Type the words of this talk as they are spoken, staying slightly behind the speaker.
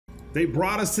They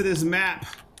brought us to this map.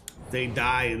 They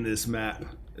die in this map.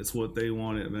 It's what they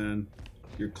wanted, man.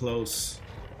 You're close.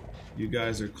 You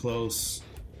guys are close.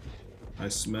 I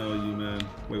smell you, man.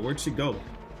 Wait, where'd she go?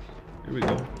 Here we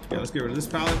go. Yeah, let's get rid of this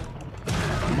pallet.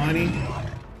 Money.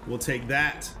 We'll take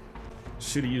that.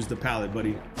 Should have used the pallet,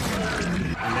 buddy.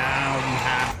 Now you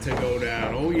have to go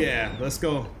down. Oh, yeah. Let's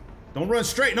go. Don't run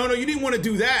straight. No, you didn't want to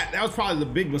do that. That was probably the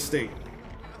big mistake.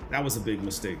 That was a big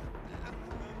mistake.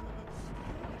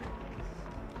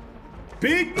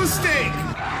 Big mistake!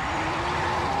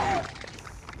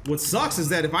 What sucks is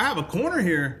that if I have a corner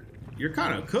here, you're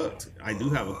kind of cooked. I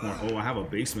do have a corner. Oh, I have a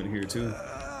basement here too.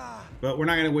 But we're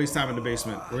not going to waste time in the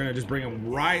basement. We're going to just bring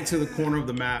him right to the corner of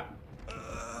the map.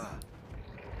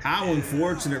 How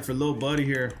unfortunate for little buddy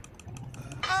here.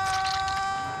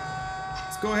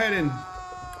 Let's go ahead and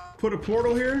put a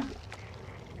portal here.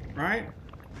 Right?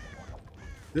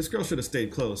 This girl should have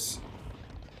stayed close.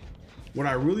 What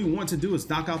I really want to do is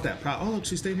knock out that pallet. Oh, look,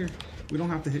 she stayed here. We don't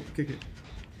have to kick it.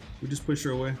 We just push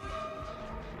her away.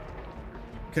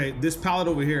 Okay, this pallet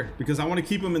over here, because I want to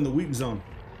keep them in the weak zone.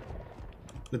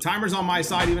 The timer's on my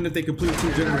side, even if they complete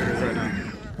 2 generators right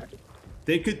now.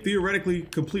 They could theoretically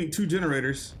complete 2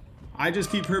 generators. I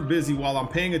just keep her busy while I'm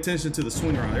paying attention to the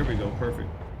swing around. There we go, perfect.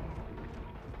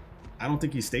 I don't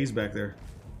think he stays back there.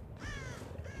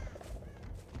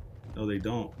 No, they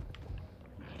don't.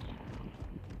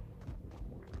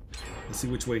 Let's see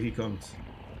which way he comes.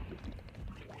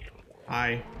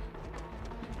 Hi.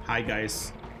 Hi,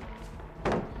 guys.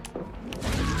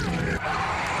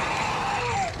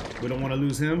 We don't want to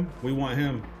lose him. We want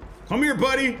him. Come here,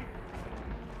 buddy.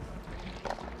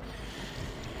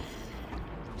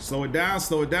 Slow it down.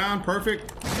 Slow it down.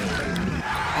 Perfect.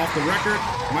 Off the record.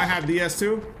 Might have DS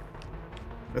too.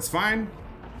 That's fine.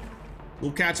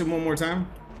 We'll catch him one more time.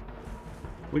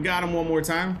 We got him one more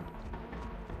time.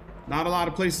 Not a lot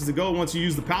of places to go once you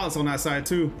use the pallets on that side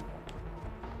too.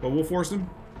 But we'll force him.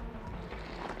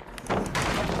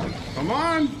 Come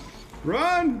on.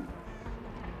 Run.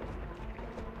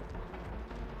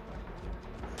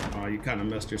 Oh, you kind of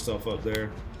messed yourself up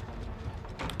there.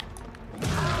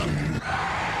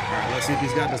 Alright, let's see if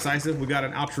he's got decisive. We got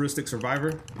an altruistic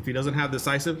survivor. If he doesn't have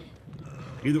decisive,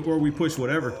 either or we push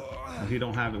whatever. If he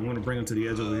don't have it, we're gonna bring him to the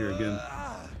edge over here again.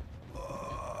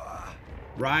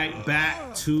 Right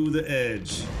back to the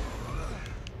edge.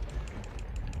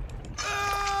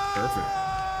 Perfect.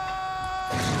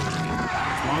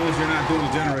 As long as you're not doing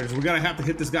the generators, we're gonna have to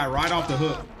hit this guy right off the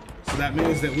hook. So that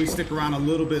means that we stick around a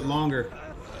little bit longer.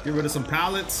 Get rid of some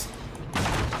pallets.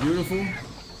 Beautiful.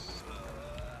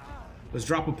 Let's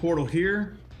drop a portal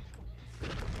here.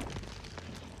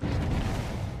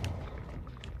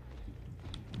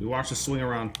 We watch the swing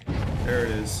around. There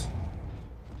it is.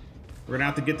 We're gonna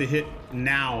have to get the hit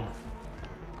now.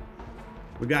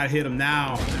 We gotta hit him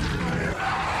now.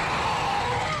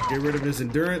 Get rid of his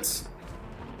endurance.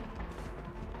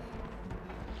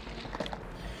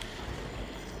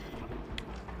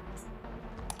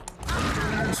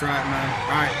 That's right, man.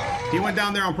 All right, he went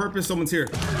down there on purpose. Someone's here.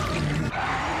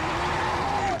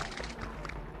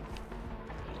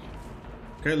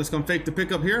 Okay, let's come fake the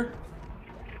pickup here.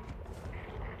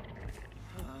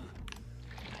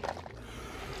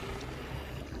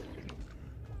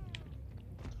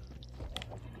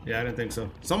 Yeah, I didn't think so.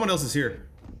 Someone else is here.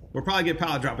 We'll probably get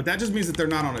pallet drop, but that just means that they're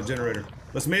not on a generator.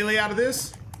 Let's melee out of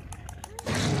this.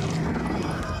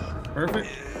 Perfect.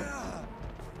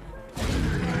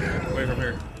 Away from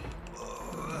here.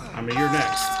 I mean, you're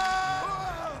next.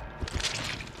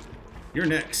 You're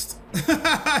next.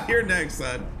 You're next,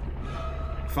 son.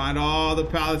 Find all the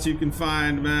pallets you can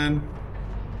find, man.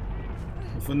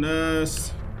 Your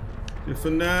finesse. Your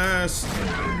finesse.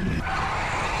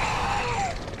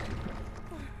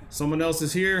 Someone else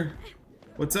is here.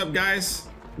 What's up, guys?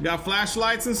 We got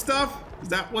flashlights and stuff? Is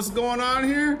that what's going on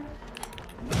here?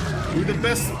 We the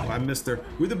best. Oh, I missed her.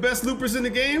 We the best loopers in the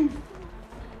game?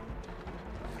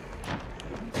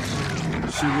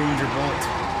 She ruined your bolt.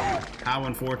 How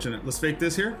unfortunate. Let's fake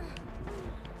this here.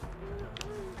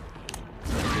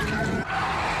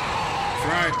 That's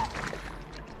right.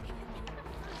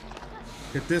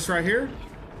 Hit this right here.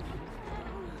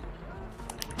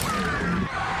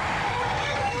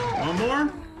 One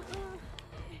more.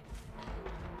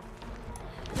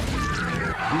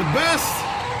 I'm the best.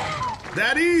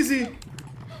 That easy.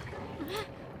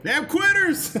 Damn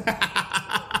quitters.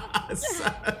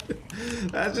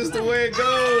 That's just the way it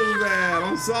goes, man.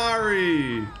 I'm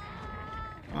sorry.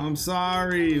 I'm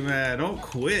sorry, man. Don't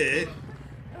quit.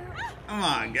 Come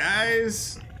on,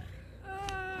 guys.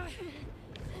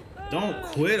 Don't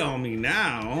quit on me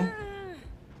now.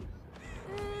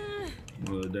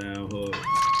 Oh, damn hook.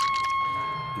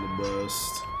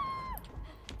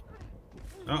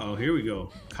 Uh-oh, here we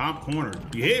go. Comp corner.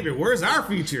 Behavior, where's our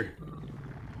feature?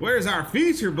 Where's our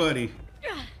feature, buddy?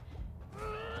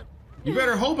 You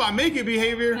better hope I make it,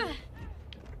 behavior.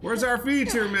 Where's our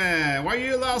feature, man? Why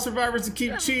you allow survivors to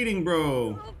keep cheating,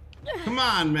 bro? Come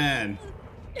on, man.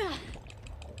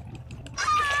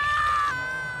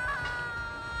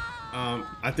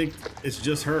 I think it's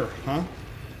just her, huh?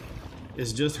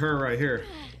 It's just her right here.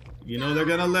 You know they're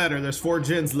gonna let her. There's 4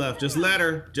 gens left. Just let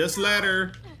her. Just let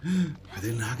her. Are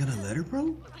they not gonna let her,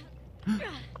 bro?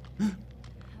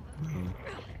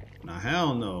 Nah,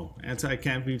 hell no.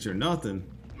 Anti-camp feature, nothing.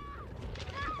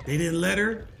 They didn't let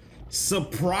her?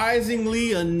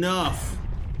 Surprisingly enough,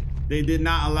 they did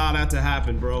not allow that to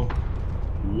happen, bro.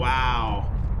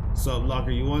 Wow. Sup,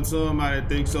 Locker? You want some? I didn't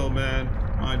think so, man.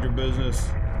 Mind your business.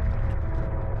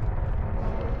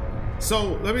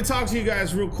 So let me talk to you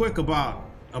guys real quick about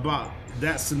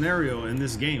that scenario in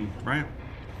this game, right?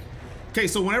 Okay,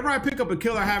 so whenever I pick up a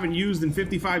kill I haven't used in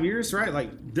 55 years, right?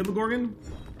 Like Demogorgon,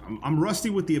 I'm rusty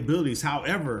with the abilities.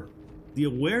 However, the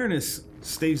awareness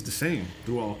stays the same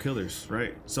through all killers,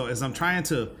 right? So as I'm trying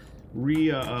to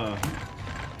relearn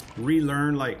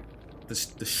like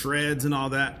the shreds and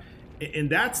all that, and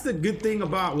that's the good thing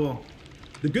about, well,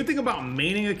 the good thing about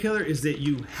maining a killer is that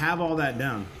you have all that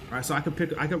down, right? So I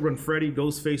could run Freddy,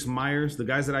 Ghostface, Myers, the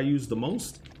guys that I use the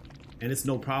most, and it's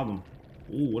no problem.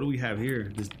 Ooh, what do we have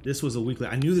here? This was a weakling.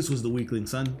 I knew this was the weakling,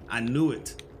 son. I knew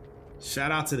it.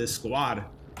 Shout out to this squad.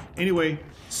 Anyway,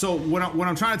 so what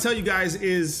I'm trying to tell you guys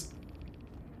is,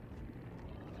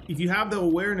 if you have the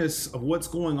awareness of what's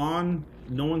going on,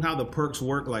 knowing how the perks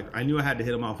work, like I knew I had to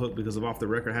hit him off hook because of off the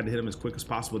record, I had to hit him as quick as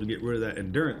possible to get rid of that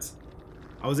endurance.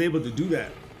 I was able to do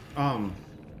that.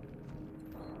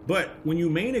 But when you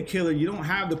main a killer, you don't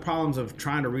have the problems of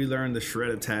trying to relearn the shred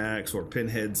attacks or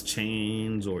Pinhead's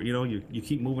chains, or you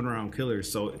keep moving around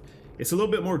killers. So it's a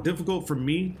little bit more difficult for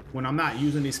me when I'm not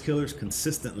using these killers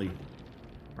consistently,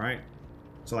 right?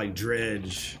 So like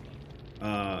Dredge,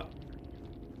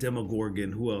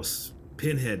 Demogorgon, who else?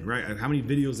 Pinhead, right? How many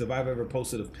videos have I ever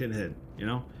posted of Pinhead,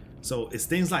 So it's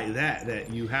things like that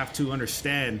you have to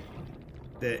understand,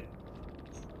 that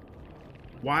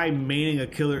why maining a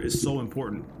killer is so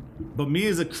important. But me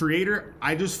as a creator,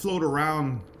 I just float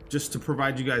around just to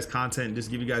provide you guys content, just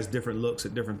give you guys different looks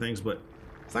at different things. But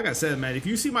it's like I said, man, if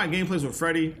you see my gameplays with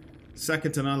Freddy,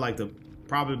 second to none,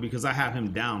 probably because I have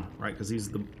him down, right? Because these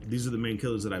are the main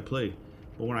killers that I play.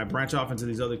 But when I branch off into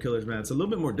these other killers, man, it's a little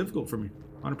bit more difficult for me,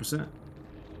 100%.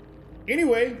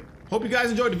 Anyway, hope you guys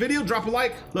enjoyed the video. Drop a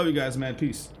like. Love you guys, man.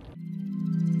 Peace.